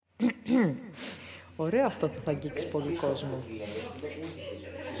Ωραίο αυτό, θα αγγίξει πολύ κόσμο.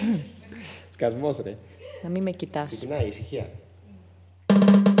 Σκασμός ρε. Να μην με κοιτάς. Ξεκινάει η ησυχία.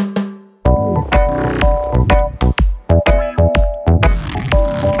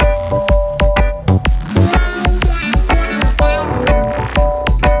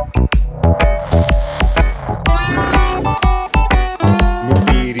 Μου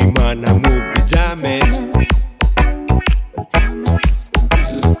πήρε η μάνα μου πιτζάμες.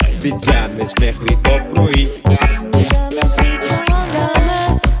 Πιτζάμες μέχρι το πρωί.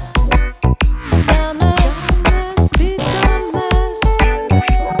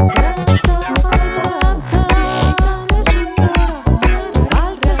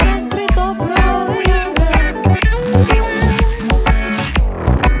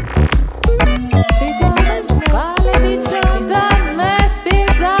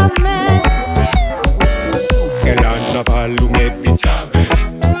 Έλα να βάλουμε πιτζάμες.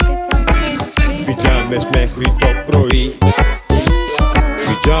 Πιτζάμες μέχρι το πρωί.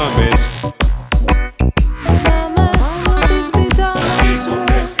 Πιτζάμες.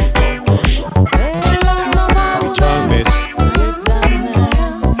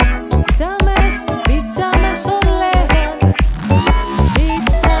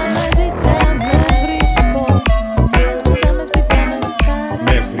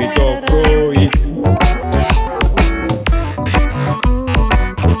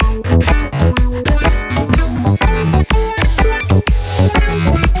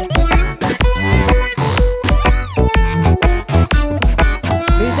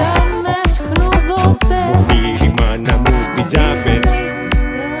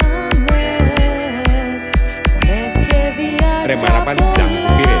 Ρε μαραπάνι πιτζάμες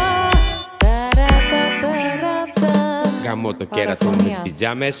που πήρες. Γαμώ το κέρατο μου με τις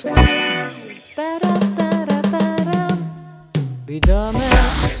πιτζάμες.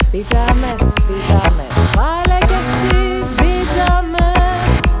 Πιτζάμες, πιτζάμες, πιτζάμες.